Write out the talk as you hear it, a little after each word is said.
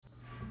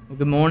Well,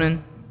 good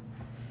morning.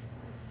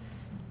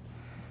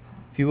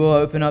 If you will,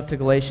 open up to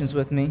Galatians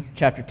with me,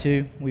 chapter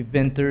 2. We've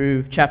been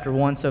through chapter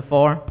 1 so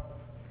far,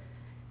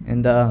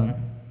 and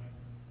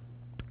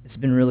it's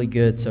been really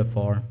good so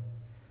far.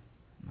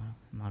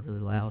 Am I really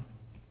loud?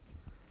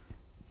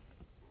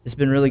 It's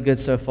been really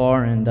good so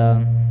far, and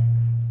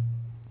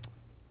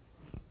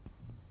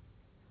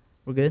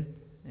we're good?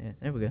 Yeah,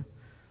 there we go.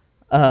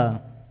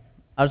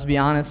 I'll just be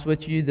honest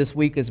with you, this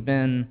week has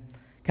been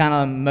kind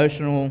of an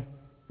emotional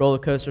roller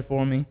coaster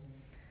for me.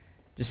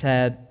 Just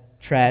had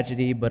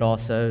tragedy, but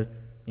also,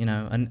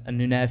 a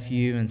new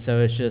nephew, and so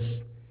it's just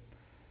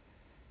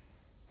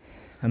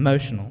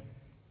emotional.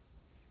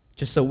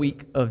 Just a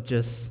week of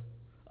just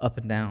up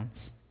and downs.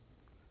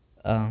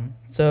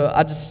 So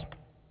I just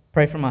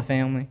pray for my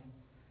family.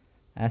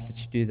 I ask that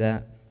you do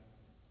that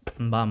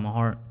from the bottom of my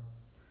heart.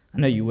 I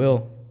know you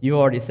will. You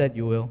already said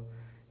you will.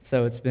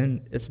 So it's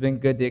been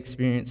good to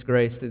experience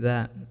grace through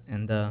that,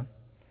 and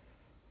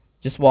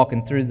just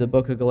walking through the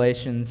book of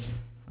Galatians,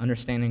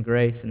 understanding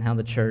grace and how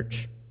the church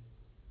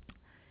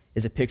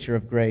is a picture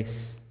of grace,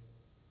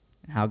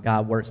 and how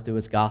God works through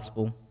His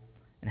gospel,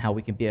 and how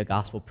we can be a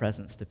gospel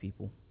presence to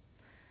people.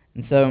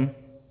 And so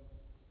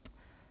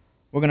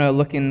we're going to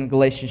look in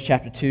Galatians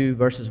chapter 2,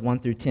 verses 1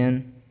 through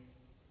 10.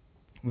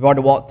 We've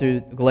already walked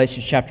through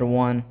Galatians chapter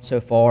 1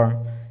 so far,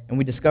 and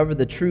we discovered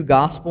the true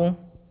gospel,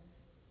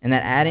 and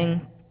that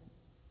adding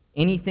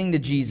anything to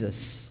Jesus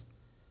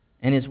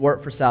and His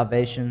work for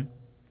salvation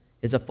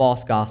is a false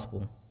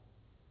gospel.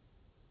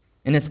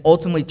 And it's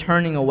ultimately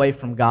turning away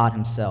from God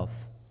Himself,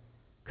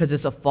 because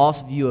it's a false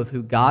view of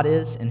who God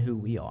is and who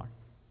we are.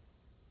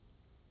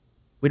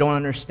 We don't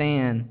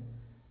understand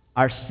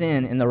our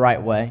sin in the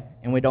right way,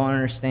 and we don't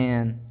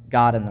understand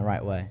God in the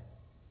right way,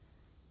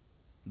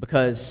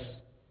 because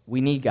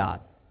we need God.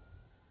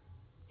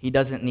 He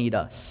doesn't need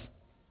us.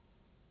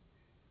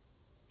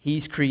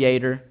 He's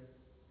creator.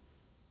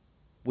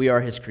 We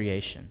are His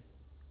creation.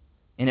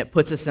 And it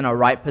puts us in a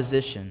right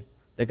position,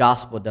 the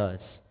gospel does,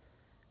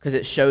 because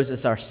it shows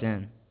us our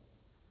sin,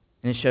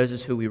 and it shows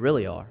us who we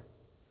really are.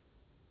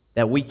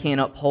 That we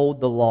can't uphold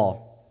the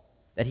law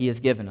that He has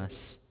given us,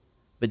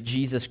 but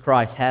Jesus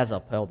Christ has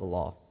upheld the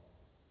law,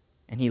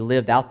 and He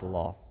lived out the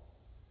law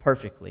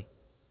perfectly,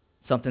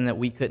 something that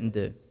we couldn't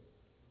do.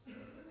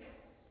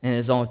 And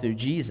it is only through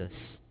Jesus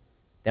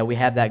that we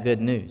have that good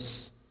news,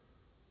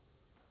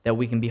 that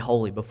we can be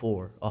holy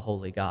before a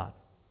holy God,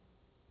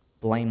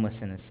 blameless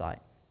in His sight.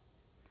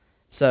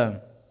 So,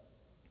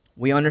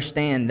 we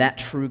understand that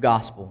true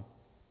gospel.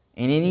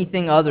 And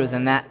anything other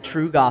than that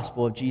true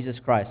gospel of Jesus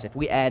Christ, if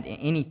we add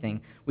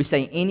anything, we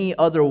say any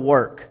other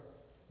work,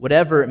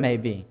 whatever it may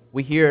be.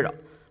 We hear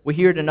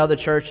it in other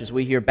churches.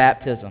 We hear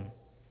baptism.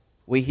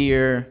 We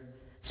hear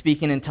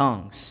speaking in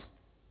tongues.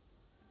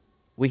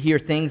 We hear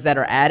things that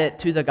are added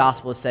to the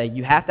gospel that say,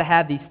 you have to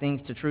have these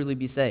things to truly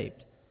be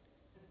saved.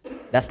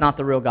 That's not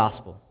the real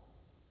gospel.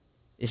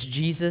 It's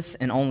Jesus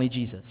and only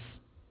Jesus.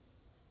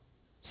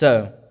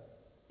 So,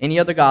 any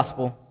other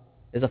gospel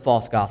is a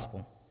false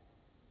gospel.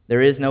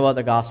 There is no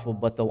other gospel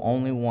but the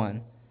only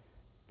one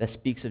that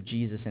speaks of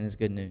Jesus and His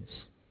good news.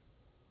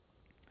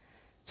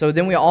 So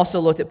then we also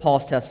looked at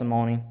Paul's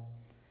testimony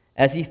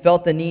as he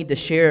felt the need to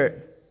share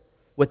it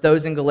with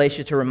those in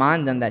Galatia to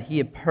remind them that he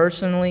had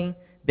personally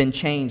been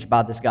changed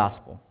by this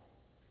gospel.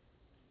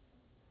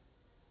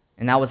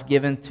 And that was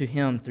given to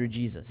him through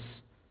Jesus.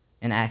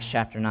 In Acts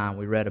chapter 9,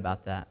 we read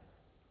about that.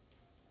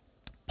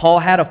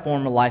 Paul had a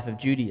former life of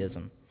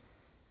Judaism,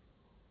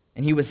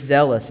 and he was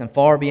zealous and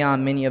far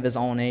beyond many of his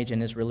own age in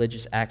his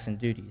religious acts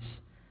and duties.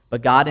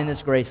 But God in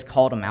His grace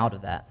called him out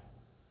of that.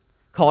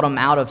 Called him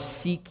out of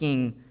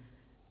seeking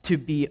to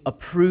be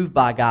approved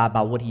by God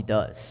by what he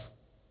does.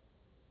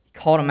 He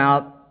called him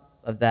out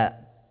of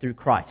that through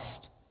Christ.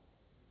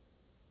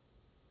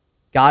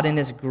 God in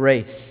His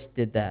grace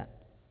did that.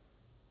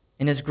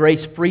 And His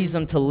grace frees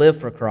him to live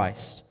for Christ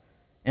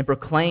and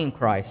proclaim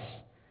Christ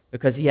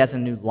because he has a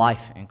new life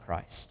in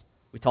Christ.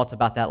 We talked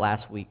about that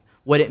last week.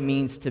 What it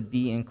means to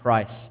be in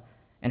Christ,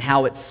 and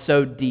how it's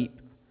so deep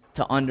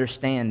to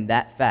understand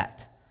that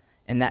fact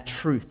and that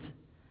truth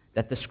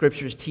that the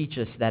Scriptures teach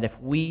us, that if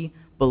we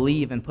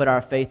believe and put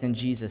our faith in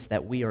Jesus,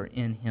 that we are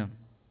in Him.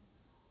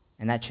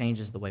 And that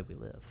changes the way we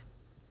live.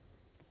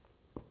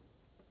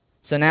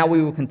 So now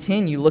we will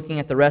continue looking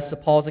at the rest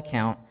of Paul's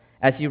account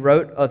as he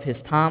wrote of his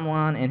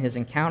timeline and his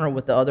encounter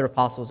with the other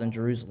apostles in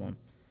Jerusalem.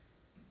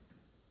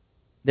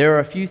 There are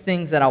a few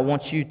things that I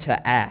want you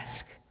to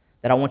ask,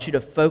 that I want you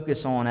to focus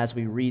on as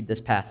we read this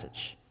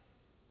passage.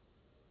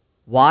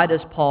 Why does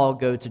Paul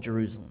go to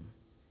Jerusalem?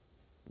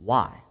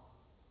 Why?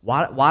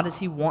 Why does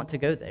he want to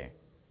go there?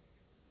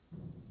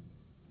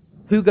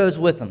 Who goes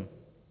with him?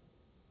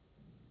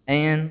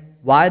 And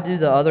why do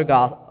the other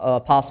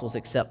apostles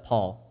accept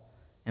Paul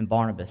and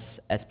Barnabas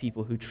as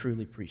people who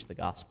truly preach the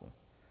gospel,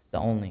 the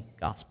only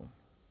gospel?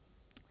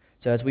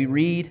 So as we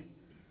read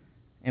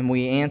and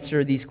we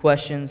answer these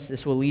questions,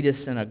 this will lead us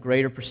in a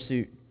greater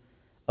pursuit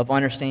of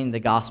understanding the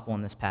gospel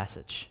in this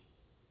passage.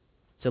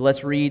 So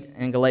let's read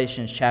in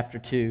Galatians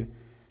chapter 2,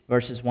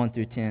 verses 1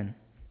 through 10.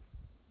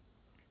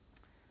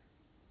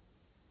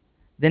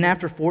 Then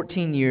after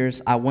 14 years,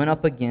 I went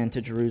up again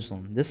to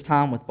Jerusalem, this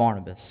time with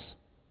Barnabas.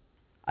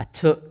 I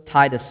took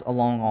Titus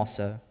along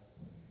also.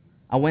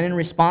 I went in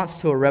response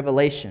to a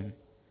revelation,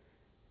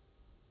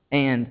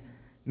 and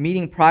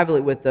meeting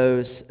privately with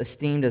those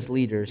esteemed as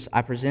leaders,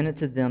 I presented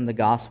to them the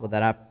gospel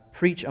that I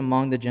preach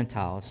among the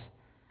Gentiles.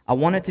 I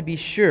wanted to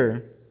be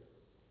sure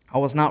I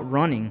was not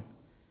running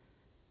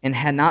and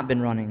had not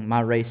been running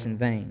my race in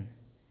vain.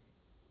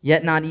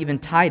 Yet not even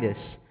Titus,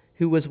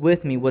 who was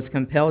with me, was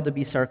compelled to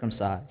be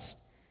circumcised,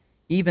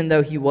 even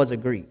though he was a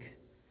Greek.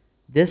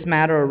 This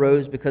matter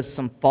arose because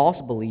some false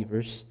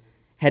believers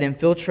had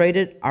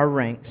infiltrated our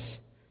ranks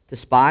to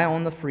spy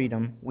on the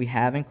freedom we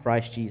have in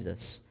Christ Jesus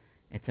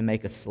and to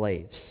make us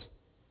slaves.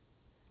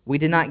 We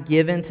did not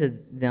give in to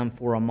them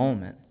for a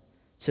moment,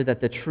 so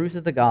that the truth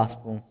of the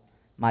gospel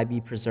might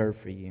be preserved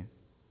for you.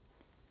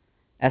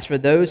 As for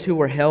those who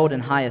were held in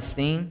high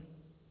esteem,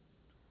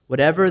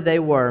 whatever they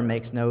were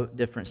makes no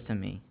difference to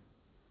me.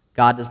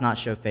 God does not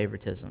show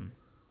favoritism.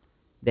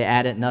 They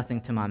added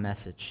nothing to my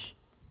message.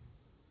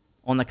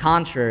 On the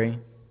contrary,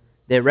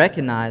 they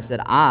recognized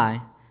that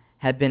I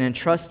had been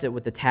entrusted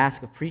with the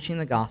task of preaching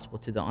the gospel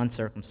to the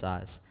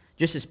uncircumcised,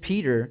 just as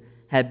Peter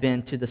had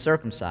been to the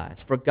circumcised.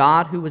 For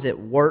God, who was at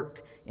work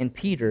in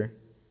Peter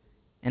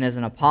and as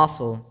an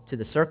apostle to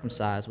the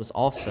circumcised, was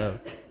also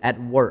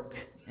at work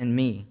in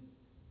me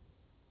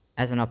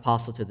as an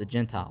apostle to the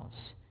Gentiles.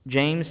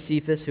 James,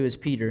 Cephas, who is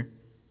Peter,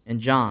 and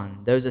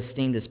John, those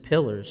esteemed as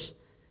pillars,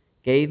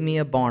 gave me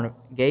and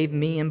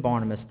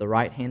Barnabas the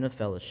right hand of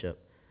fellowship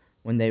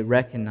when they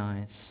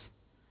recognized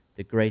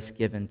the grace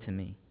given to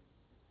me.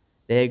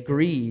 They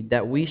agreed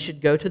that we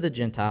should go to the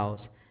Gentiles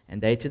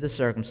and they to the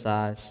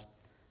circumcised.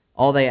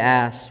 All they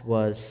asked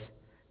was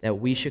that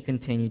we should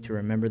continue to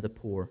remember the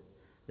poor,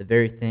 the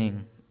very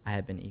thing I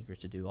had been eager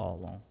to do all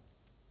along.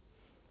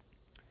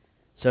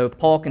 So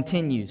Paul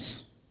continues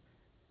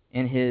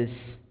in his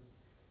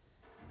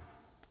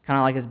kind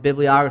of like his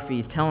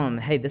bibliography. He's telling them,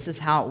 hey, this is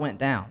how it went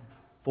down.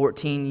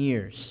 14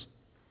 years.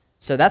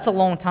 So that's a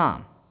long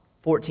time.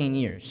 14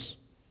 years.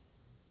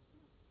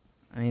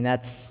 I mean,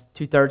 that's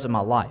 2/3 of my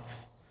life.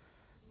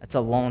 That's a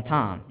long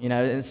time. You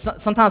know, and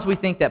sometimes we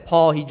think that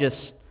Paul,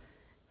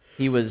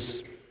 he was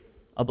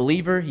a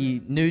believer,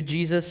 he knew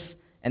Jesus,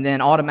 and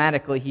then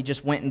automatically he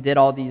just went and did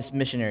all these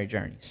missionary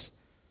journeys.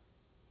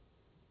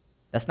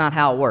 That's not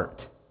how it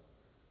worked.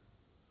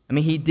 I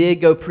mean, he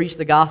did go preach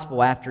the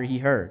gospel after he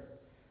heard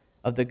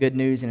of the good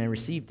news and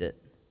received it.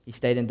 He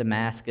stayed in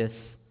Damascus.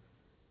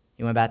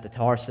 He went back to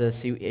Tarsus.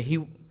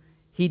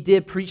 He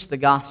did preach the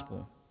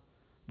gospel,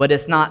 but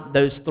it's not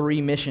those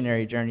 3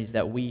 missionary journeys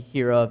that we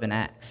hear of in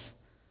Acts.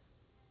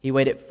 He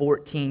waited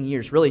 14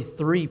 years, really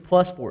 3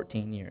 plus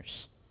 14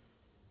 years.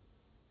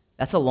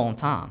 That's a long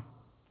time.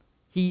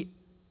 He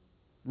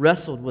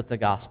wrestled with the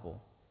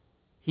gospel.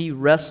 He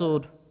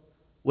wrestled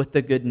with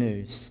the good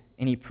news,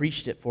 and he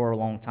preached it for a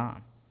long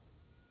time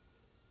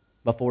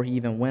before he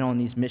even went on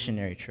these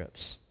missionary trips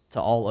to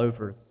all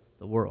over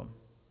the world.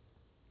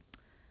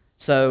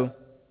 So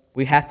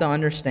we have to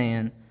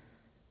understand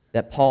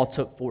that Paul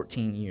took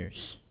 14 years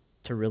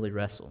to really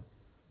wrestle,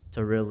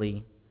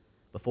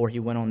 before he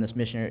went on this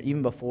missionary,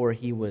 even before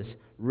he was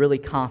really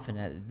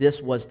confident this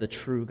was the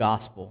true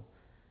gospel.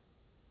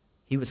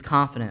 He was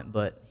confident,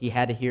 but he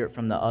had to hear it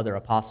from the other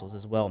apostles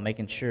as well,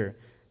 making sure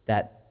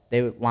that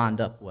they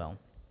lined up well.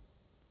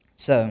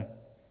 So,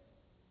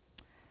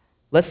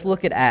 let's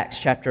look at Acts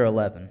chapter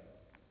 11.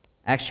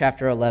 Acts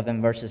chapter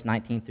 11, verses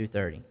 19 through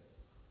 30.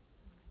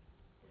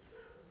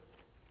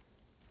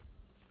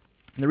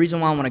 And the reason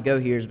why I want to go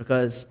here is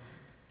because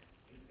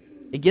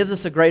it gives us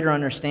a greater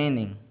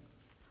understanding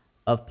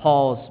of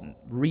Paul's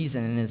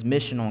reason and his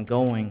mission on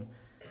going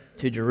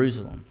to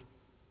Jerusalem.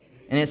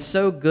 And it's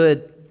so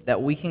good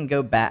that we can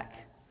go back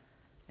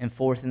and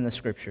forth in the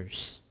Scriptures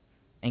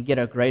and get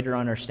a greater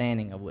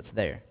understanding of what's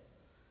there.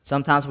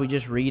 Sometimes we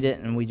just read it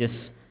and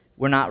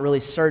we're not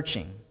really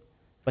searching.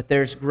 But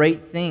there's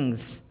great things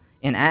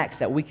in Acts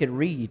that we could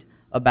read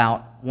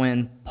about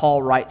when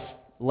Paul writes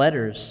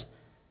letters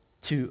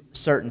to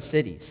certain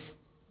cities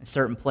and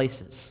certain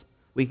places.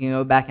 We can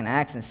go back in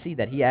Acts and see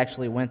that he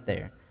actually went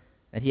there,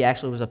 that he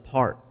actually was a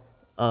part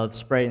of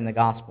spreading the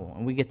gospel,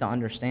 and we get to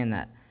understand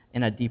that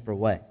in a deeper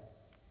way.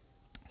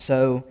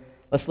 So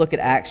let's look at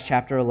Acts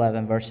chapter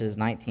 11, verses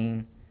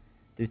 19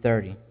 through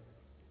 30. It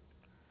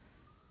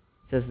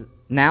says,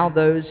 "Now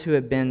those who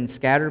had been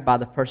scattered by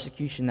the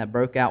persecution that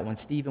broke out when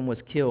Stephen was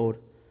killed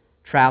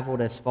traveled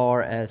as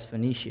far as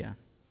Phoenicia,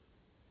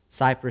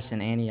 Cyprus,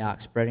 and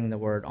Antioch, spreading the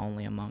word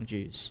only among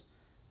Jews."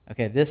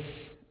 Okay, this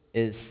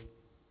is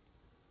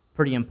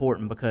pretty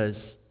important because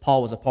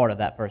Paul was a part of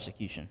that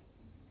persecution.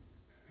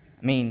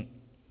 I mean,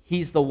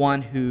 he's the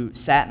one who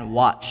sat and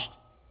watched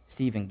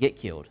Stephen get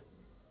killed.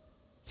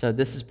 So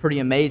this is pretty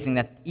amazing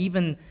that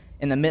even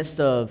in the midst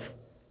of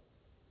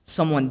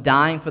someone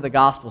dying for the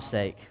gospel's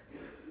sake,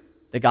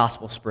 the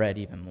gospel spread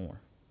even more.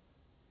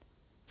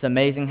 It's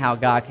amazing how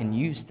God can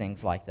use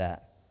things like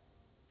that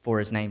for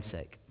his name's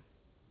sake.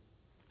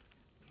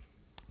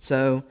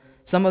 So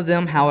Some of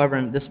them, however,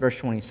 in this verse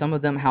 20, some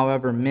of them,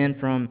 however, men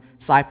from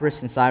Cyprus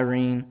and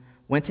Cyrene,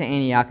 went to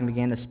Antioch and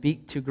began to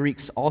speak to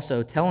Greeks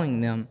also,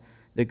 telling them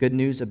the good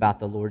news about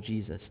the Lord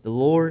Jesus. The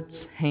Lord's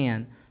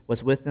hand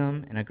was with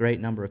them, and a great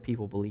number of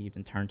people believed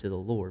and turned to the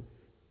Lord.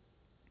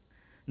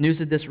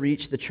 News of this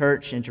reached the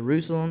church in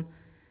Jerusalem,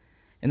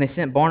 and they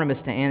sent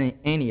Barnabas to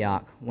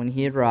Antioch. When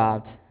he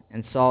arrived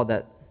and saw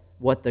that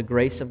what the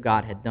grace of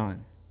God had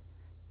done,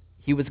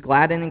 he was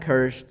glad and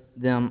encouraged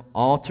them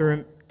all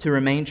to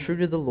remain true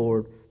to the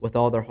Lord with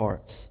all their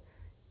hearts.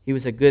 He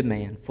was a good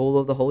man, full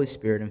of the Holy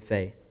Spirit and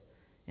faith,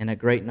 and a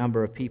great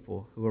number of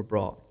people who were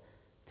brought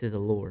to the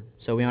Lord.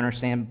 So we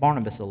understand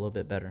Barnabas a little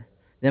bit better.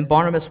 Then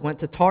Barnabas went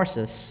to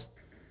Tarsus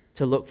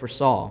to look for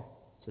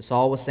Saul. So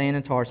Saul was staying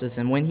in Tarsus,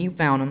 and when he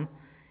found him,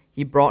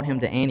 he brought him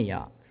to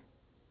Antioch.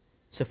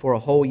 So for a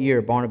whole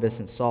year, Barnabas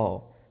and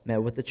Saul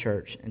met with the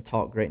church and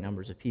taught great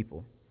numbers of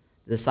people.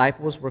 The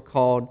disciples were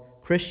called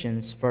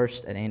Christians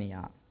first at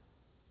Antioch.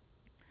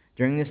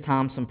 During this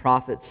time, some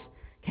prophets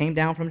came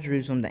down from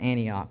Jerusalem to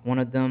Antioch. One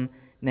of them,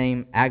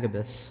 named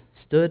Agabus,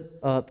 stood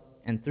up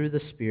and through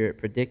the Spirit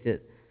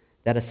predicted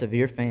that a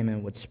severe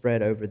famine would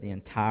spread over the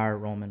entire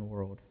Roman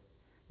world.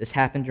 This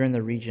happened during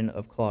the region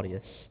of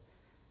Claudius.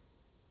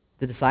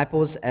 The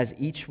disciples, as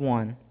each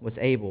one was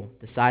able,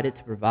 decided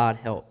to provide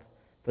help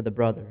for the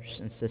brothers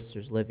and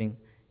sisters living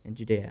in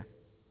Judea.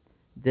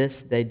 This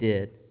they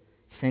did,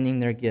 sending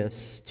their gifts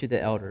to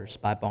the elders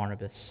by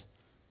Barnabas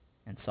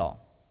and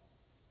Saul.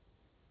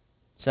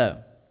 So,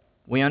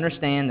 we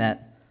understand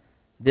that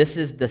this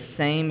is the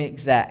same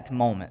exact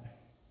moment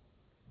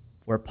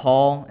where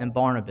Paul and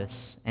Barnabas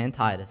and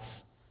Titus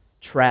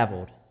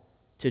traveled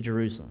to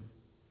Jerusalem.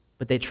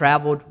 But they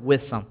traveled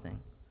with something.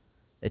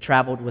 They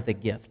traveled with a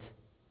gift.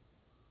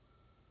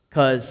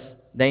 Because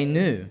they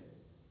knew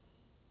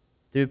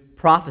through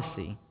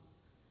prophecy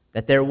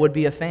that there would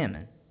be a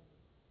famine,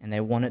 and they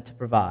wanted to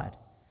provide.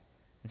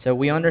 And so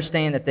we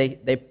understand that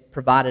they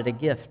provided a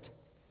gift.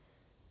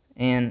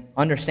 And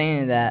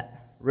understanding that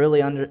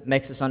really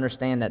makes us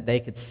understand that they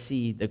could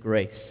see the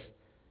grace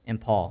in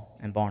Paul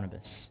and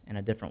Barnabas in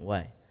a different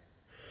way.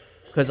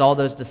 Because all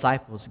those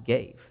disciples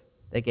gave.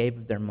 They gave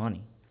of their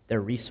money,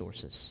 their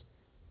resources.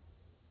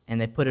 And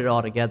they put it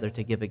all together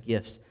to give a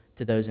gift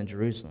to those in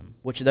Jerusalem,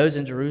 which those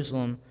in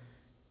Jerusalem,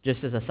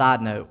 just as a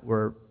side note,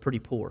 were pretty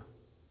poor.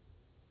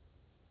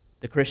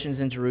 The Christians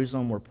in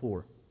Jerusalem were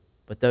poor,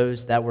 but those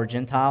that were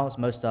Gentiles,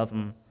 most of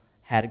them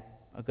had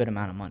a good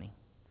amount of money.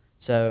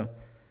 So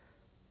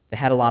they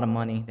had a lot of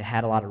money, they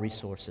had a lot of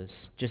resources,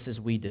 just as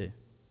we do.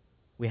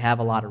 We have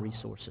a lot of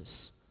resources,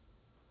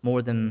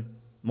 more than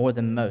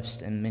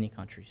most in many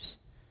countries.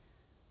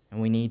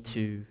 And we need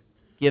to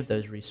give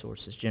those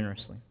resources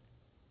generously.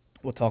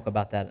 We'll talk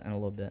about that in a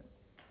little bit.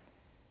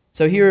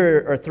 So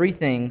here are three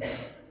things.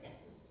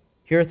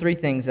 Here are three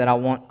things that I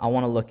want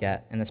to look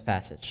at in this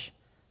passage.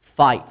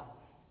 Fight.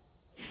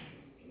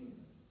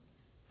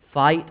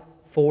 Fight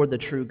for the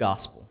true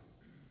gospel.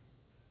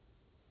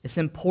 It's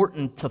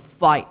important to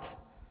fight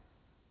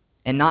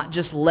and not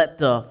just let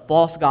the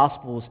false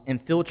gospels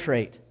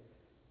infiltrate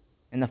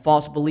and the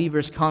false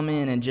believers come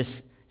in and just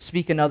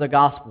speak another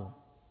gospel.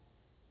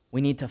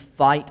 We need to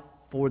fight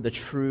for the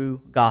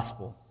true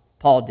gospel.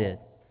 Paul did.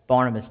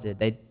 Barnabas did.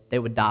 They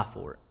would die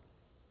for it.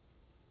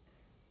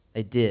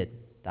 They did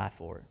die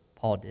for it.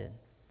 Paul did.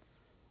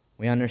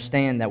 We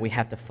understand that we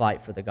have to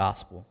fight for the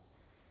gospel.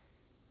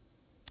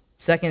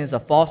 Second is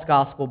a false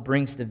gospel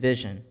brings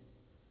division,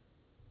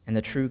 and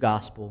the true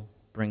gospel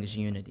brings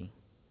unity.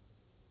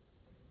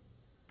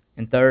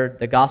 And third,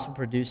 the gospel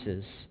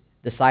produces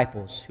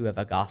disciples who have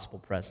a gospel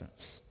presence.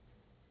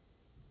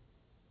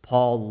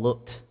 Paul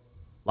looked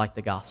like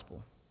the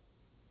gospel.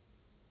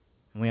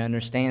 And we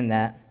understand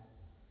that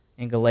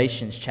in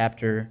Galatians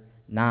chapter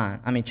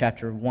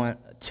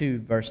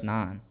 2, verse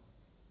 9.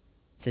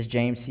 It says,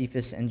 James,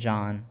 Cephas, and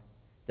John,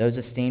 those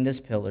esteemed as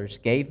pillars,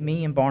 gave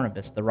me and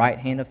Barnabas the right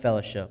hand of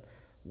fellowship.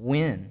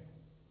 When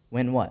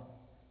what?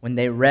 When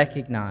they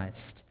recognized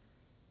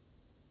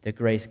the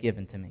grace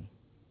given to me.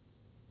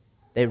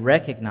 They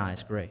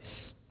recognized grace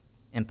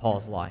in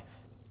Paul's life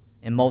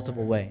in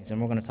multiple ways,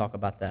 and we're going to talk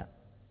about that.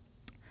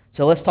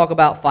 So let's talk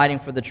about fighting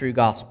for the true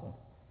gospel.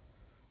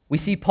 We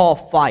see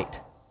Paul fight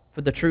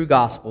for the true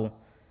gospel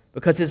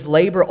because his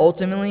labor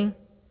ultimately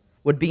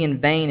would be in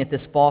vain if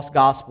this false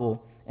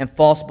gospel and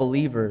false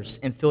believers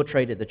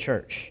infiltrated the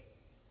church.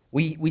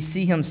 We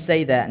see him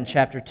say that in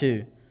chapter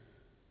 2.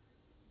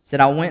 He said,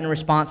 I went in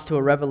response to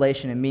a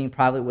revelation and meeting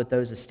privately with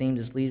those esteemed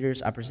as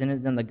leaders. I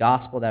presented them the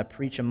gospel that I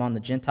preach among the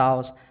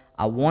Gentiles.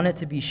 I wanted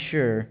to be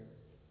sure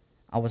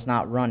I was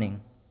not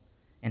running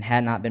and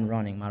had not been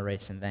running my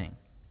race in vain.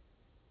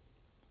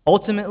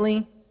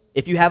 Ultimately,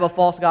 if you have a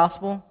false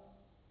gospel,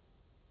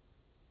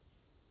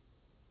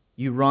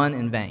 you run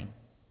in vain.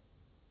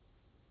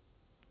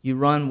 You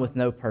run with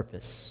no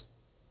purpose.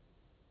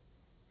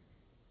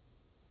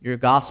 Your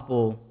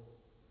gospel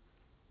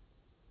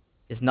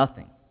is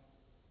nothing.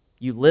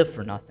 You live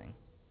for nothing.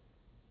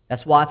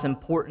 That's why it's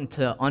important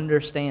to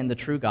understand the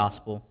true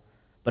gospel,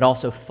 but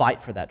also fight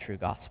for that true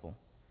gospel.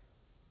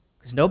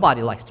 Because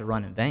nobody likes to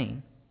run in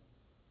vain.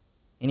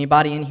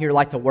 Anybody in here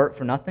like to work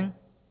for nothing?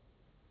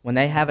 When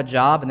they have a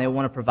job and they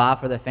want to provide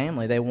for their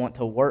family, they want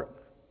to work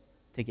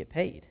to get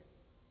paid.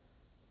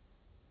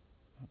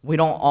 We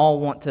don't all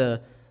want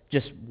to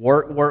just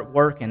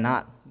work and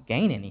not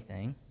gain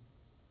anything.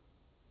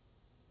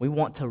 We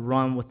want to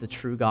run with the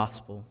true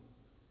gospel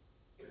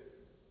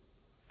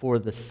for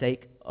the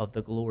sake of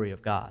the glory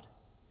of God.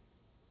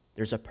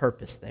 There's a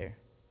purpose there.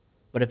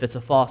 But if it's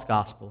a false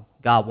gospel,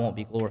 God won't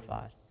be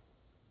glorified.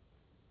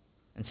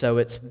 And so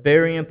it's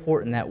very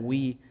important that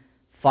we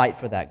fight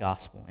for that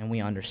gospel and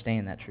we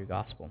understand that true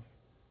gospel.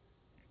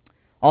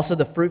 Also,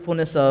 the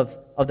fruitfulness of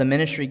the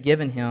ministry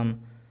given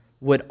him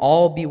would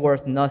all be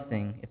worth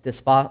nothing if this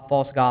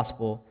false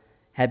gospel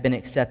had been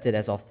accepted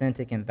as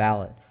authentic and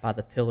valid by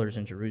the pillars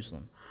in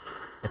Jerusalem.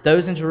 If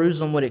those in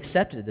Jerusalem would have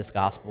accepted this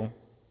gospel,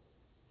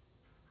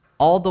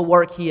 all the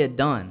work he had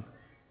done,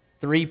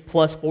 3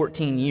 plus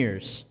 14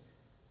 years,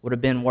 would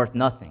have been worth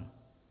nothing.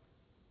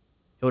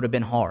 It would have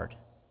been hard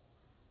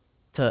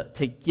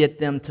to get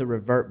them to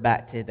revert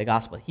back to the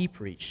gospel he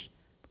preached,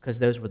 because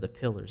those were the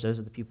pillars. Those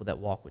are the people that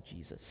walk with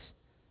Jesus.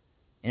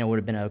 And it would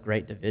have been a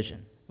great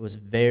division.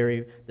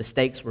 The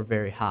stakes were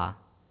very high.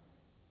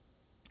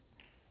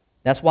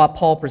 That's why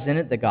Paul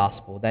presented the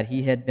gospel that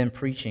he had been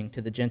preaching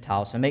to the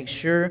Gentiles, to make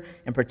sure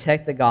and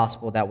protect the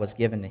gospel that was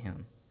given to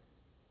him.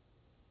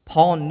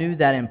 Paul knew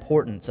that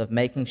importance of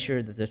making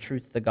sure that the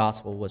truth of the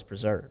gospel was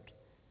preserved.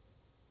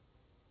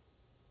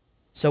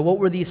 So what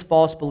were these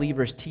false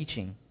believers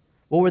teaching?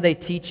 What were they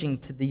teaching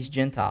to these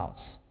Gentiles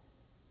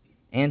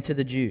and to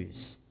the Jews?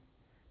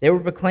 They were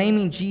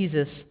proclaiming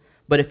Jesus,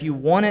 but if you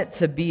wanted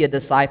to be a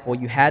disciple,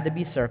 you had to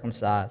be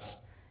circumcised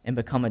and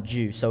become a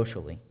Jew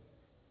socially.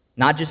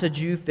 Not just a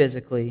Jew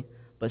physically,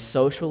 but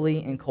socially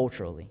and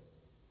culturally.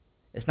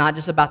 It's not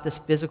just about this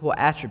physical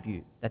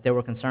attribute that they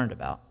were concerned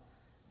about.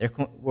 They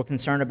were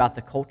concerned about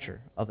the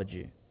culture of a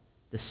Jew,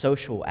 the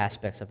social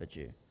aspects of a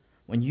Jew.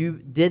 When you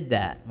did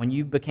that, when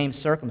you became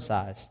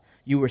circumcised,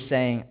 you were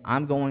saying,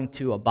 I'm going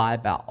to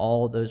abide by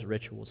all those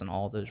rituals and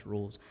all those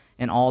rules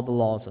and all the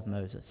laws of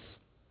Moses.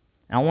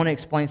 And I want to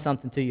explain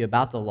something to you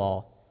about the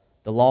law.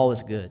 The law is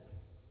good.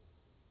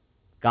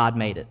 God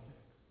made it.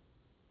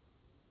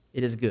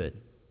 It is good.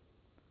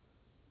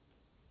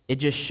 It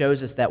just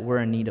shows us that we're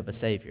in need of a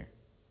Savior.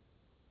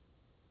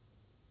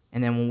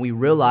 And then when we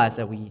realize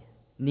that we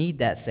need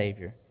that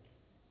Savior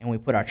and we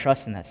put our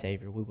trust in that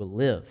Savior, we will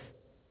live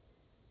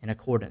in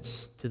accordance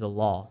to the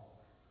law.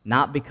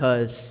 Not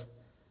because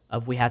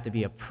of we have to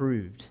be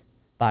approved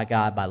by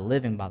God by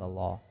living by the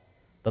law,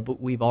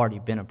 but we've already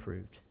been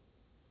approved.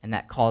 And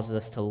that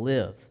causes us to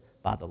live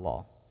by the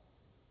law.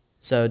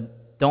 So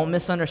don't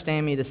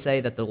misunderstand me to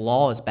say that the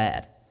law is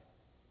bad.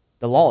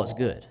 The law is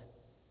good.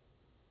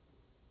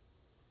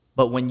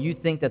 But when you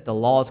think that the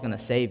law is going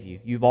to save you,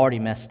 you've already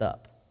messed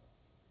up.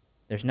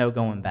 There's no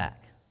going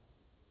back.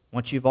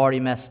 Once you've already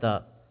messed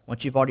up,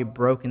 once you've already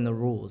broken the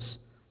rules,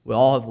 we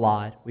all have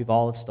lied, we've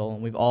all have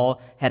stolen, we've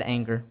all had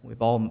anger,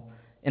 we've all,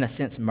 in a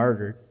sense,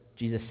 murdered.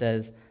 Jesus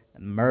says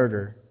that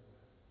murder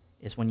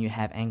is when you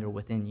have anger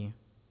within you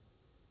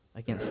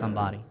against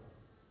somebody.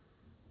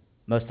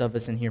 Most of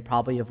us in here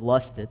probably have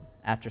lusted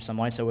after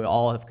somebody, so we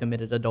all have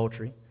committed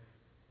adultery.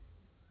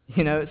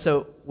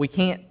 So we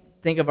can't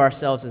think of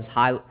ourselves as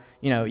high.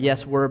 Yes,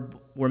 we're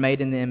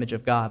made in the image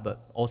of God,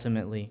 but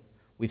ultimately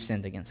we've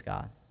sinned against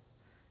God.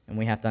 And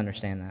we have to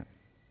understand that.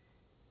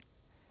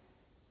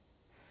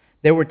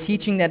 They were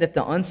teaching that if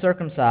the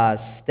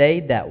uncircumcised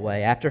stayed that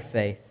way after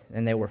faith,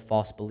 then they were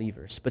false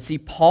believers. But see,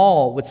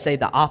 Paul would say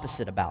the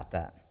opposite about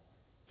that.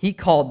 He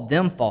called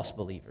them false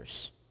believers.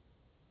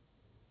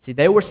 See,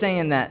 they were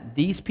saying that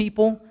these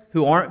people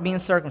who aren't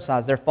being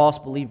circumcised, they're false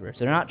believers.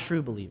 They're not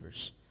true believers.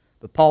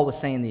 But Paul was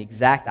saying the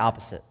exact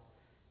opposite,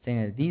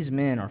 saying that these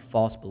men are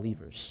false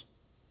believers.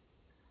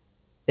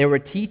 They were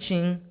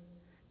teaching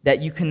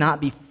that you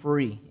cannot be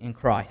free in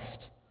Christ.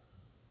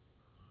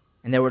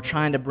 And they were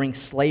trying to bring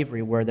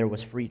slavery where there was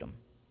freedom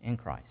in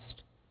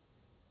Christ.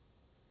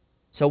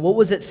 So what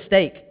was at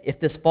stake if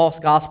this false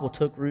gospel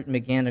took root and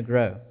began to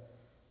grow?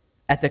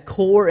 At the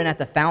core and at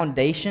the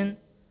foundation,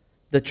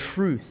 the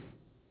truth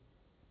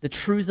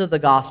of the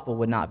gospel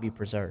would not be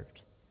preserved.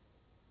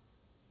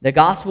 The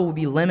gospel would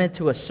be limited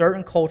to a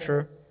certain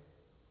culture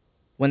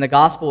when the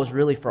gospel is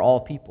really for all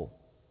people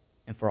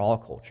and for all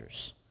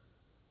cultures.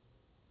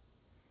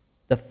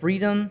 The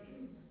freedom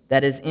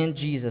that is in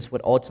Jesus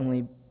would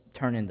ultimately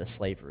turn into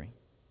slavery.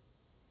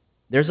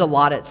 There's a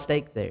lot at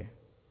stake there.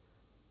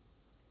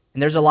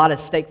 And there's a lot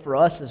at stake for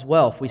us as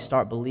well if we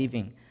start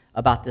believing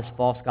about this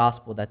false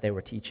gospel that they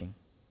were teaching.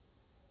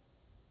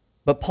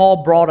 But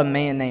Paul brought a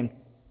man named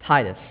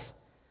Titus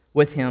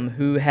with him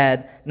who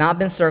had not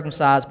been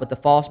circumcised, but the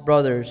false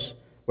brothers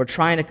were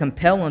trying to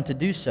compel him to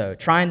do so,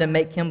 trying to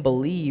make him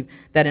believe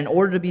that in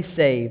order to be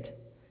saved,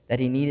 that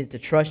he needed to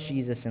trust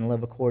Jesus and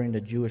live according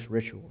to Jewish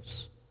rituals.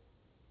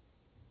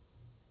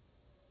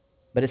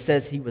 But it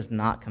says he was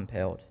not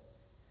compelled.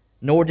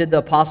 Nor did the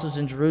apostles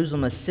in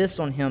Jerusalem insist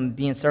on him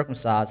being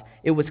circumcised.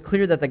 It was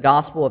clear that the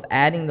gospel of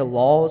adding the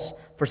laws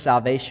for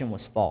salvation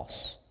was false.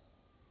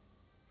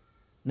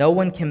 No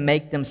one can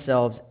make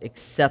themselves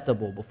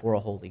acceptable before a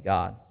holy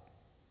God.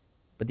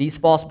 But these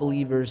false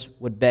believers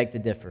would beg to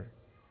differ.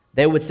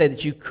 They would say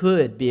that you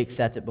could be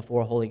accepted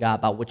before a holy God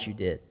by what you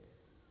did.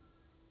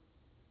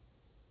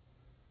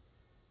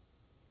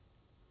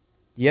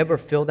 Do you ever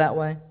feel that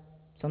way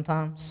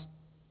sometimes?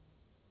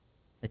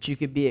 That you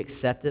could be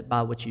accepted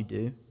by what you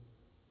do?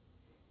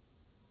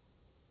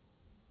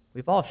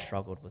 We've all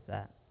struggled with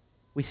that.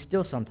 We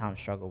still sometimes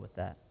struggle with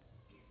that.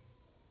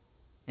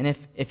 And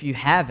if you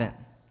haven't,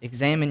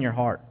 examine your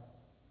heart.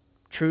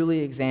 Truly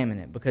examine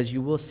it, because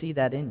you will see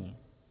that in you.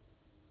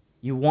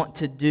 You want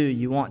to do,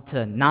 you want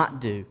to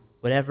not do,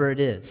 whatever it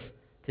is,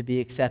 to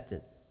be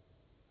accepted.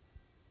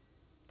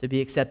 To be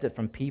accepted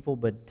from people,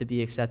 but to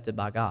be accepted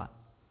by God.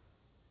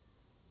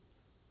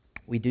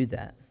 We do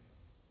that.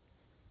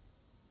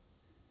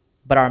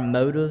 But our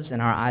motives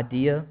and our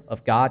idea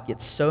of God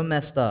gets so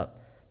messed up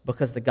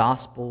because the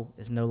gospel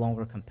is no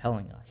longer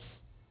compelling us.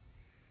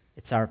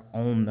 It's our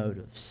own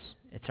motives.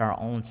 It's our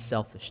own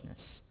selfishness.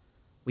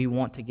 We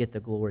want to get the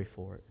glory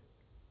for it.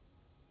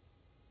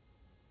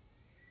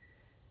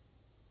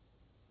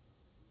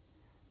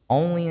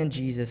 Only in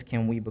Jesus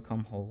can we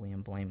become holy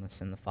and blameless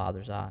in the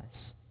Father's eyes.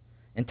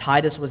 And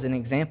Titus was an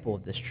example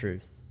of this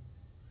truth.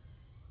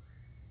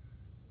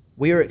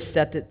 We are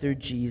accepted through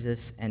Jesus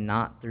and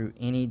not through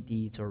any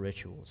deeds or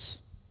rituals.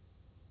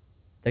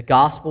 The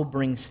gospel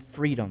brings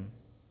freedom.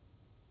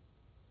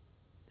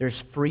 There's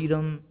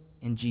freedom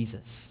in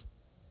Jesus.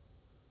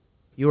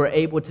 You are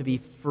able to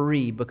be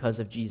free because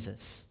of Jesus.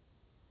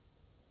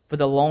 For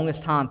the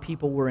longest time,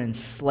 people were in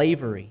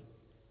slavery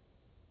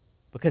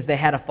because they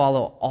had to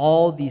follow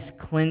all these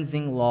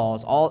cleansing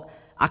laws.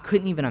 I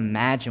couldn't even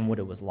imagine what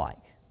it was like.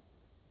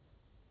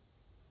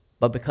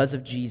 But because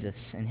of Jesus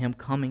and Him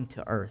coming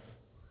to earth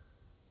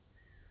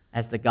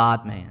as the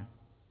God-man,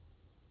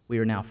 we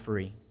are now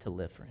free to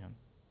live for Him.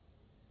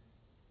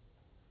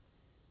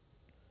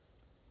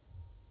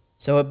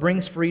 So it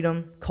brings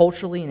freedom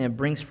culturally, and it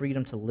brings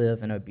freedom to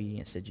live in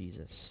obedience to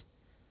Jesus.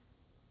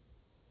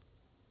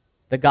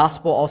 The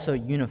gospel also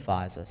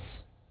unifies us.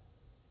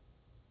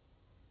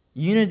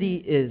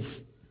 Unity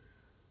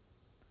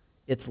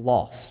it's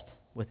lost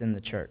within the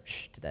church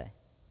today.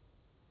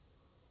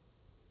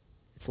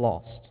 It's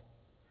lost.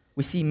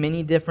 We see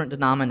many different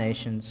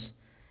denominations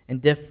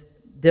and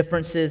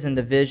differences and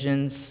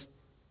divisions,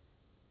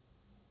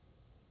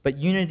 but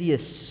unity is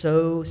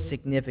so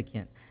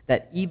significant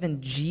that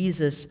even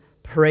Jesus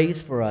prays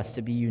for us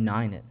to be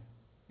united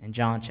in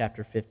John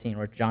chapter 15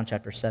 or John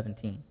chapter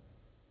 17.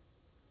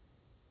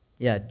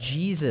 Yeah,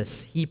 Jesus,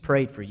 He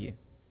prayed for you.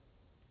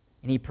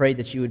 And He prayed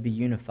that you would be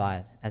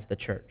unified as the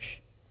church.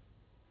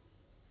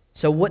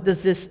 So what does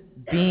this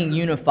being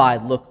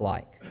unified look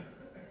like?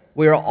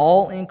 We are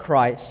all in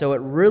Christ, so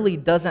it really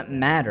doesn't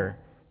matter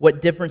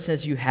what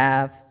differences you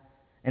have,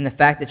 and the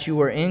fact that you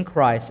are in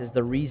Christ is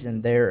the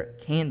reason there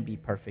can be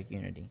perfect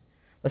unity.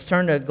 Let's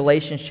turn to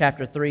Galatians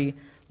chapter 3,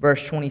 verse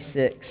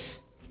 26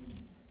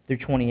 through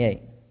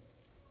 28.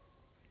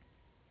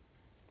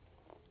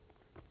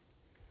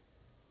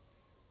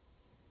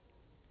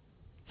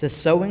 It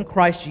says, "So in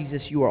Christ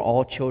Jesus you are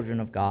all children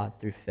of God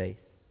through faith.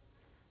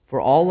 For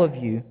all of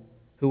you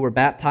who were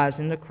baptized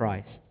into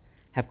Christ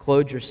have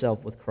clothed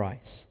yourself with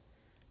Christ.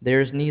 There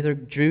is neither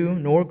Jew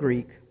nor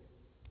Greek,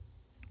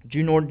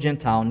 Jew nor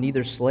Gentile,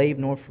 neither slave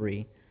nor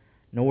free,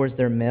 nor is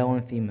there male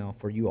and female,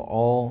 for you are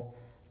all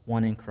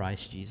one in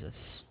Christ Jesus.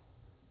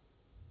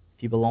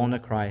 If you belong to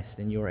Christ,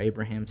 then you are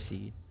Abraham's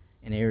seed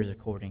and heirs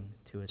according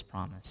to His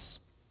promise."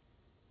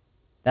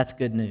 That's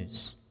good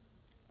news.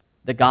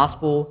 The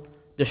gospel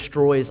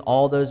destroys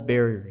all those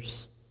barriers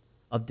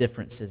of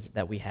differences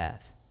that we have.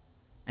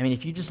 I mean,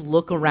 if you just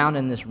look around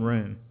in this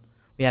room,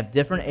 we have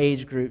different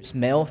age groups,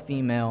 male,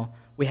 female.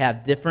 We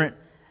have different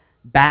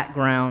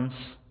backgrounds.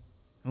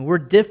 And we're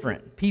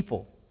different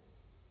people.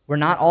 We're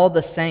not all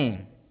the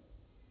same.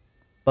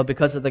 But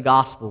because of the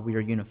gospel, we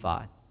are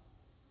unified.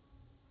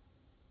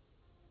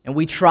 And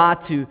we try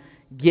to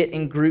get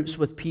in groups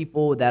with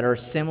people that are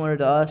similar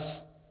to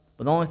us,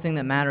 but the only thing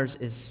that matters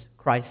is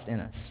Christ in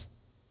us.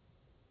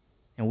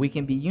 And we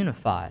can be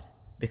unified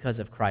because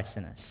of Christ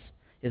in us,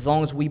 as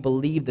long as we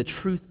believe the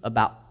truth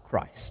about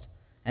Christ,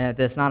 and that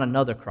there's not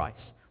another Christ.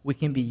 We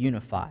can be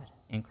unified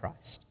in Christ.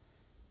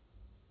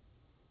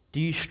 Do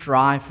you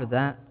strive for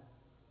that?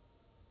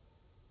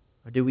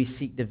 Or do we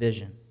seek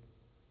division?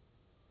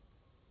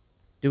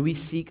 Do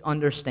we seek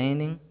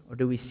understanding, or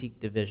do we seek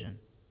division?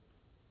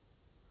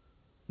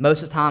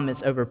 Most of the time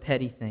it's over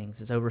petty things.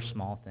 It's over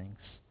small things.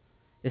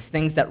 It's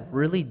things that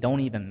really don't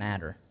even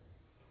matter.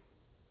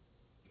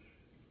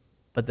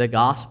 But the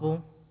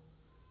gospel,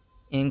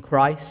 in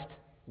Christ,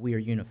 we are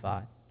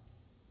unified.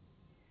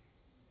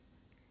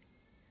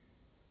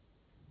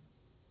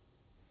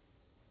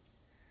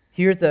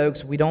 Here at the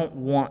Oaks, we don't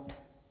want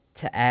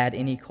to add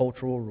any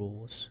cultural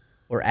rules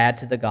or add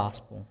to the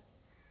gospel.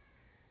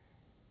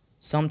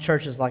 Some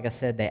churches, like I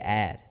said, they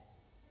add.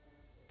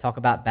 Talk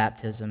about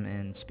baptism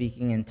and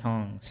speaking in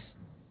tongues.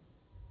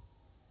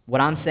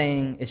 What I'm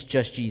saying is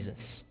just Jesus.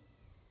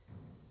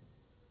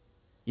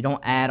 You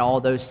don't add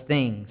all those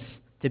things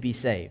to be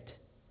saved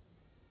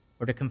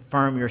or to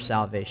confirm your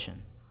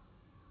salvation.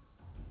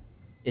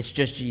 It's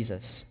just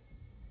Jesus.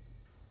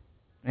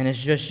 And it's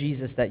just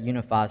Jesus that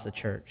unifies the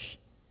church.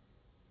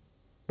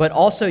 But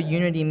also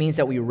unity means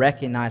that we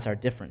recognize our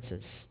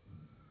differences.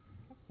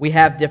 We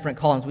have different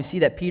callings. We see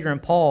that Peter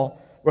and Paul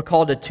were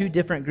called to two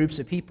different groups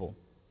of people,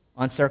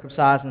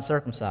 uncircumcised and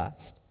circumcised.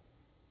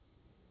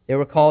 They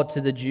were called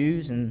to the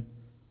Jews and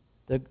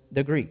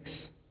the Greeks,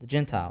 the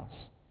Gentiles.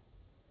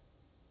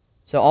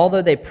 So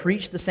although they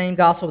preached the same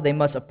gospel, they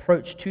must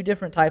approach two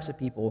different types of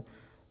people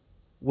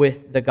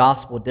with the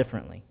gospel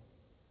differently.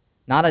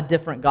 Not a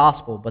different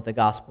gospel, but the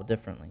gospel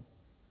differently.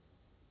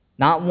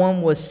 Not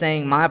one was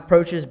saying, my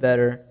approach is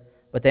better,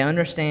 but they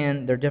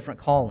understand their different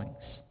callings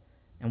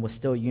and was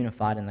still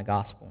unified in the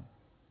gospel.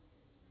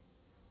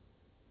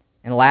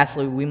 And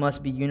lastly, we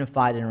must be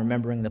unified in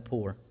remembering the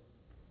poor.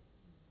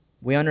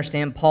 We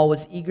understand Paul was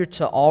eager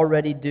to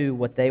already do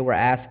what they were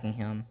asking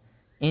him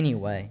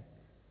anyway.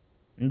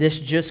 And this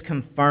just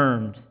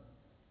confirmed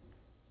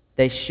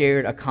they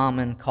shared a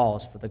common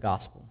cause for the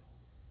gospel.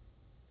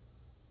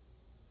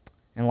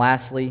 And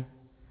lastly,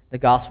 the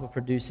gospel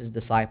produces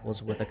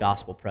disciples with a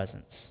gospel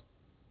presence.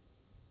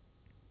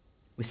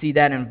 We see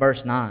that in verse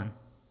 9,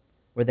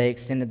 where they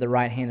extended the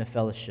right hand of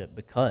fellowship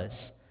because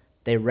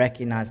they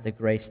recognized the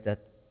grace that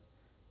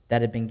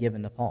had been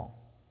given to Paul.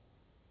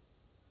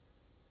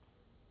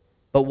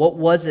 But what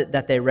was it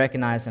that they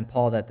recognized in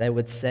Paul that they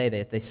would say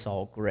that they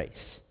saw grace?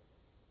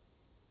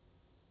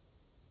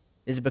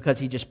 Is it because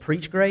he just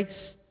preached grace?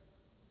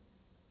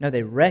 No,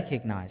 they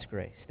recognized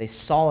grace. They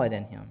saw it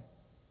in him.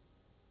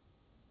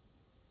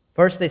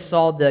 First, they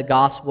saw the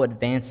gospel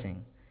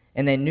advancing,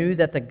 and they knew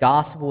that the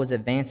gospel was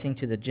advancing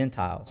to the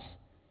Gentiles.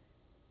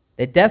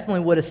 They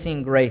definitely would have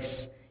seen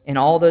grace in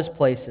all those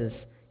places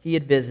he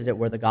had visited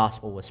where the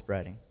gospel was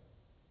spreading.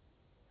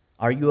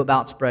 Are you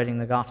about spreading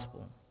the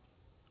gospel?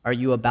 Are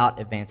you about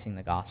advancing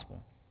the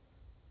gospel?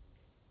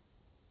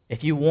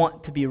 If you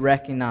want to be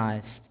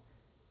recognized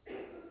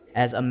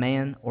as a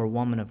man or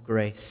woman of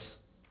grace,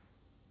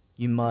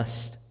 you must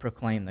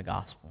proclaim the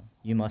gospel.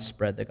 You must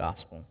spread the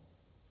gospel.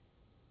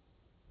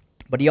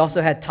 But he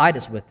also had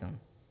Titus with him,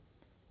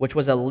 which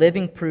was a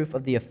living proof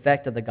of the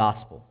effect of the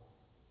gospel,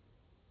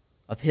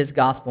 of his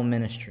gospel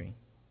ministry.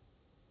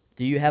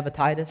 Do you have a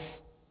Titus?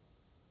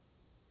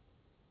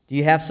 Do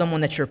you have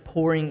someone that you're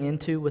pouring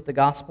into with the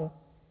gospel?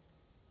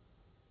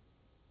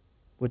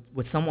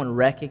 Would someone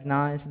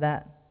recognize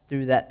that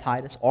through that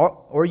Titus?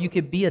 Or you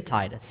could be a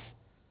Titus.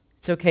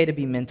 It's okay to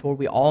be mentored.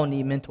 We all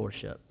need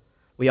mentorship.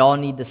 We all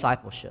need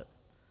discipleship.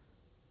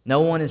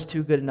 No one is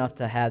too good enough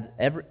to have...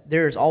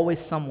 There is always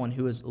someone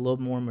who is a little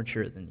more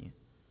mature than you.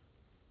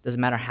 Doesn't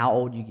matter how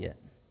old you get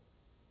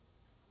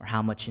or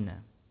how much you know.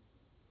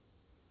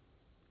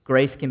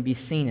 Grace can be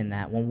seen in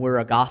that when we're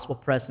a gospel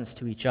presence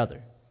to each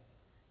other.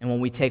 And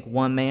when we take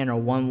one man or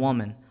one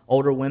woman,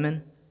 older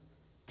women,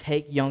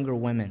 take younger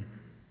women.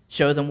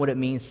 Show them what it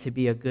means to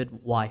be a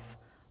good wife,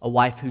 a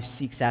wife who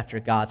seeks after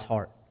God's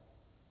heart,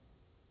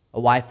 a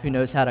wife who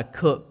knows how to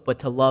cook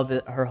but to love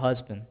her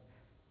husband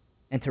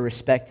and to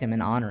respect him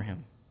and honor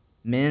him.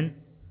 Men,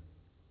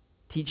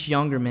 teach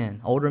younger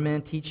men. Older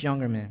men, teach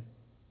younger men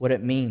what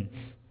it means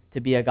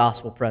to be a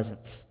gospel presence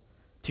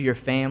to your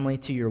family,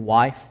 to your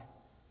wife.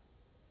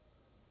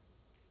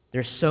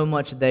 There's so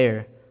much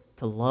there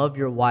to love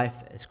your wife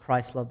as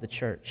Christ loved the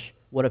church.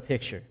 What a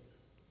picture.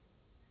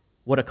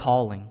 What a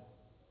calling.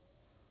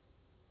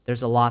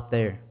 There's a lot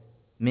there.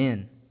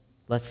 Men,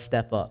 let's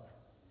step up.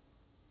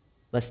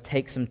 Let's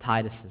take some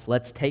Tituses.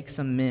 Let's take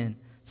some men,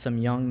 some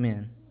young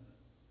men.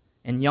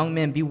 And young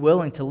men, be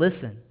willing to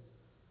listen.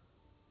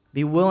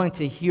 Be willing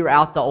to hear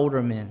out the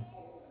older men.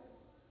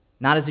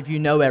 Not as if you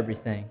know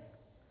everything.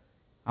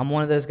 I'm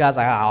one of those guys,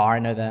 I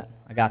already know that.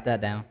 I got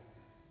that down.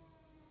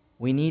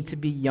 We need to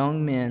be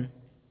young men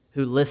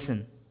who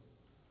listen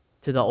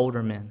to the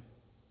older men,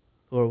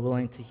 who are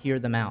willing to hear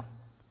them out,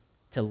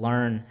 to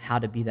learn how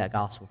to be that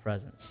gospel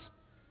presence.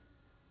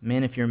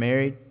 Men, if you're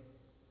married,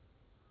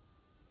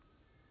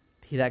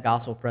 be that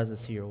gospel presence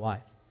to your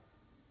wife.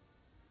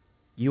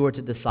 You are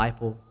to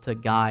disciple, to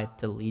guide,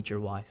 to lead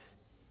your wife.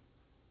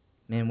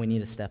 Men, we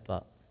need to step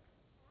up.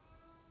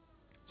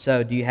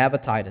 So, do you have a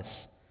Titus,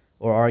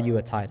 or are you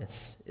a Titus?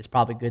 It's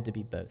probably good to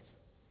be both.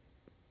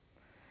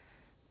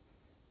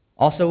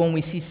 Also, when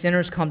we see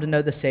sinners come to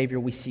know the Savior,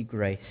 we see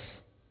grace.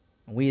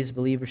 And we as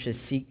believers should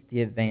seek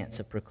the advance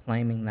of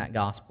proclaiming that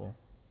gospel.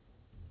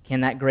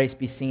 Can that grace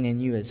be seen in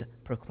you as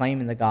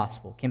proclaiming the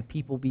gospel? Can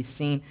people be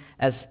seen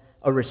as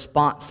a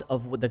response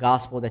of the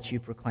gospel that you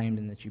proclaimed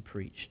and that you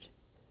preached?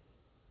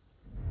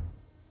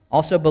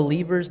 Also,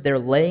 believers, they're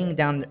laying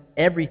down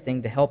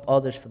everything to help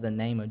others for the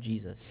name of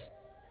Jesus.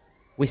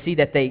 We see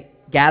that they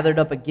gathered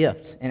up a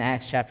gift in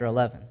Acts chapter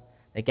 11.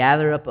 They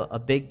gathered up a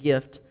big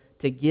gift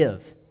to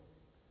give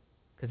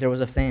because there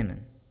was a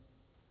famine.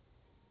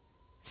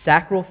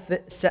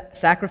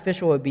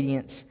 Sacrificial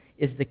obedience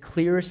is the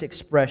clearest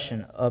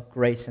expression of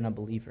grace in a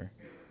believer.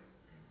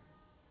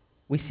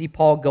 We see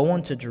Paul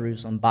going to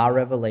Jerusalem by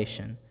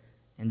revelation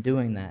and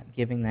doing that,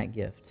 giving that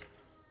gift.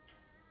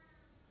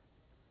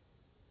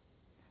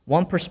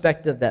 One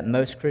perspective that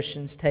most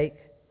Christians take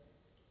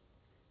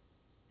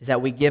is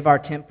that we give our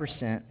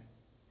 10%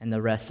 and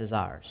the rest is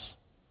ours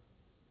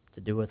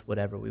to do with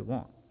whatever we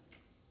want.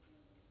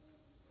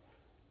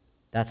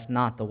 That's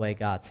not the way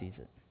God sees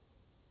it.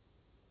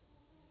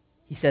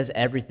 He says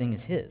everything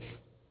is His.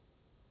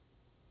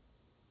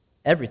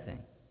 Everything.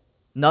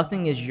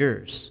 Nothing is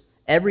yours.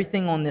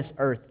 Everything on this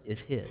earth is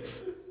His.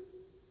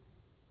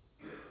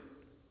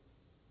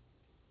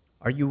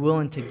 Are you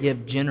willing to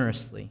give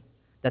generously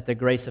that the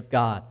grace of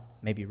God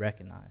may be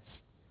recognized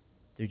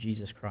through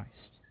Jesus Christ?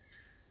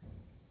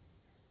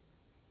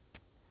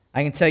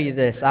 I can tell you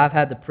this, I've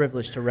had the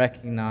privilege to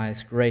recognize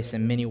grace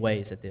in many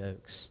ways at the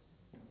Oaks.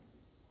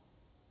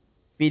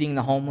 Feeding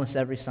the homeless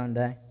every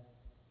Sunday.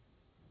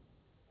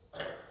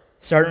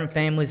 Certain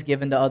families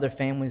giving to other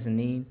families in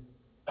need.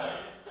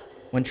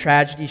 When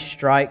tragedy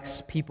strikes,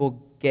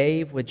 people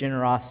gave with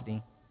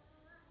generosity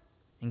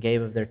and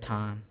gave of their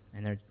time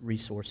and their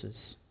resources.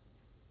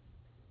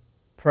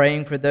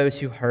 Praying for those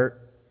who hurt,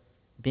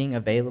 being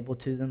available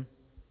to them.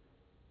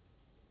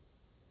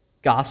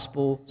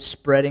 Gospel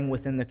spreading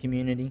within the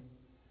community.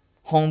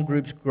 Home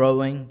groups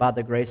growing by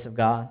the grace of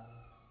God.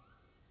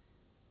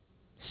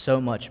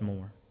 So much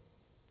more.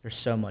 There's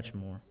so much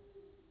more.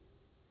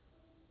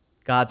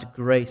 God's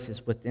grace is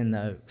within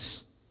the Oaks.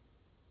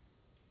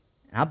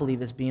 And I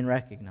believe it's being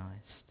recognized.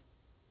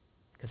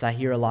 Because I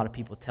hear a lot of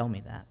people tell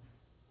me that.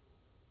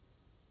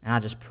 And I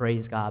just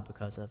praise God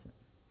because of it.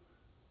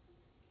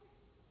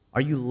 Are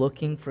you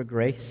looking for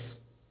grace?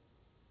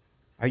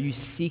 Are you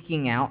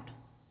seeking out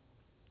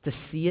to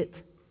see it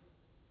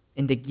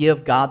and to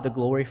give God the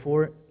glory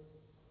for it?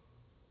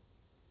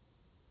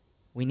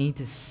 We need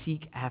to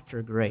seek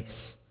after grace.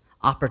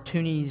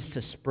 Opportunities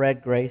to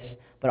spread grace,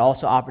 but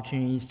also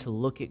opportunities to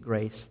look at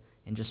grace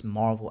and just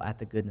marvel at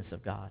the goodness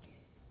of God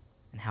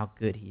and how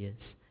good He is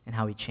and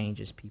how He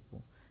changes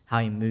people, how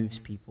He moves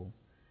people.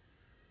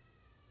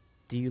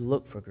 Do you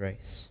look for grace?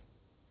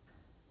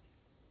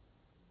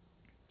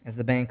 As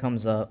the band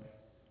comes up,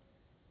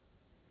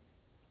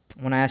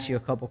 I want to ask you a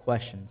couple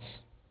questions.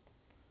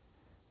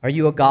 Are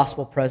you a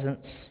gospel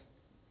presence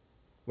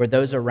where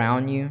those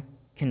around you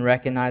can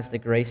recognize the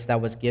grace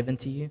that was given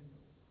to you,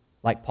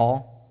 like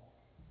Paul?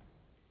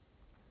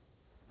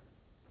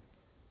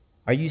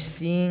 Are you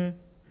seeing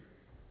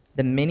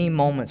the many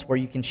moments where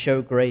you can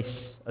show grace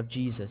of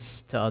Jesus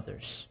to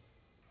others?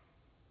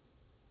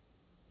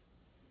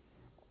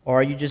 Or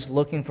are you just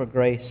looking for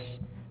grace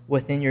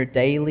within your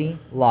daily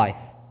life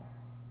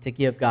to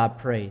give God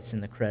praise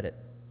and the credit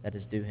that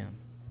is due Him?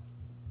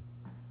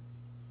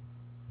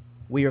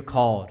 We are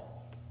called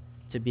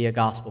to be a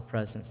gospel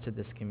presence to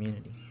this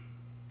community.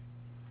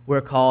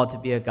 We're called to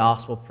be a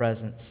gospel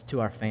presence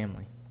to our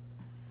family.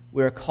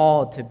 We're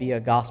called to be a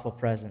gospel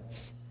presence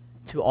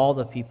to all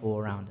the people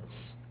around us.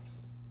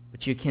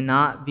 But you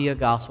cannot be a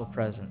gospel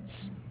presence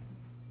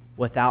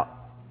without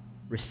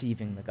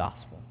receiving the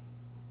gospel.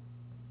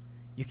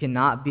 You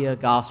cannot be a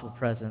gospel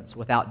presence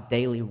without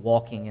daily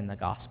walking in the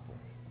gospel.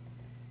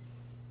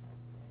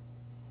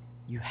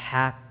 You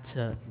have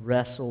to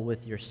wrestle with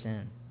your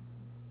sin.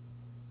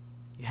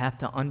 You have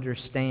to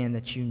understand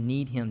that you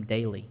need Him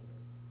daily.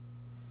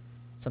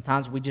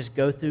 Sometimes we just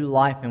go through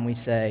life and we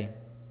say,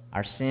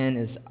 our sin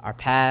is our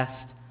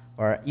past,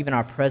 or even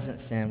our present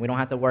sin. We don't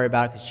have to worry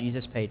about it because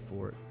Jesus paid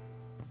for it.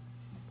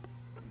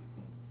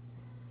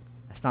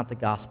 That's not the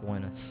gospel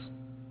in us.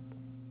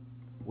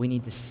 We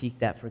need to seek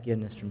that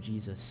forgiveness from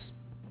Jesus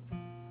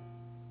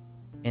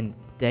and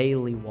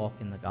daily walk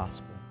in the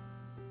gospel.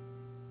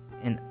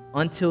 And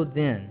until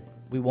then,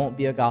 we won't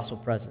be a gospel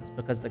presence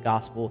because the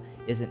gospel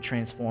isn't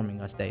transforming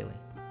us daily.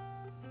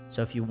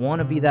 So if you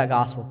want to be that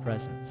gospel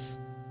presence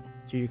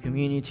to your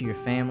community, to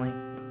your family,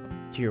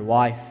 to your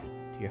wife,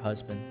 to your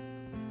husband,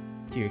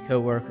 to your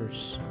co-workers,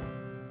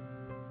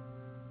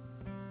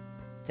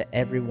 to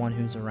everyone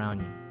who's around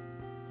you,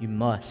 you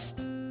must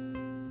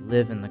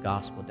live in the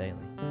gospel daily.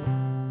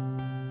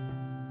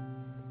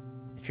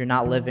 If you're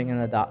not living in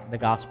the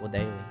gospel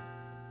daily,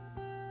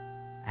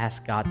 ask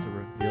God to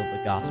reveal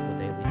the gospel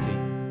daily to you,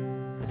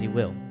 because He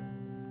will.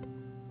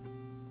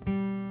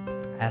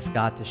 Ask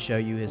God to show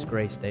you His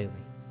grace daily,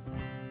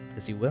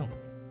 because He will.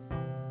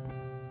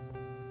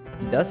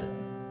 He does it.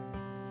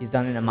 He's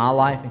done it in my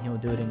life, and He'll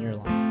do it in your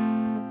life.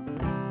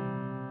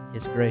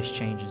 His grace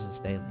changes us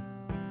daily.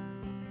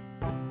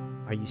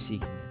 Are you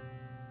seeking it?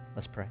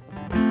 Let's pray.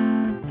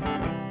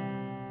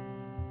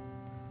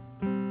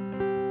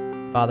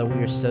 Father,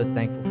 we are so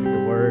thankful for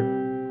your word,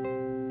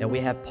 that we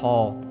have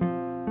Paul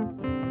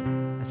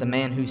as a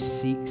man who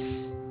seeks,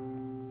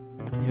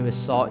 who has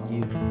sought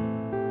you,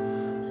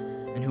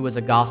 and who is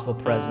a gospel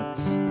presence.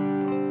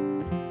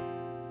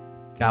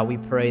 God, we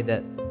pray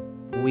that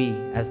we,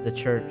 as the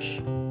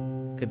church,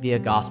 could be a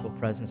gospel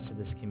presence to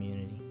this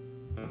community.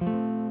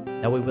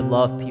 That we would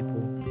love people,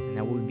 and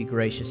that we would be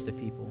gracious to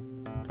people,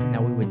 and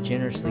that we would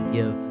generously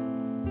give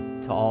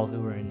to all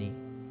who are in need.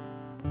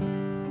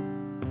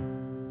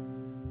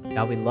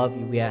 God, we love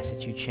you. We ask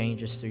that you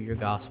change us through your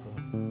gospel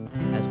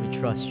as we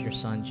trust your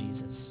Son,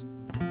 Jesus.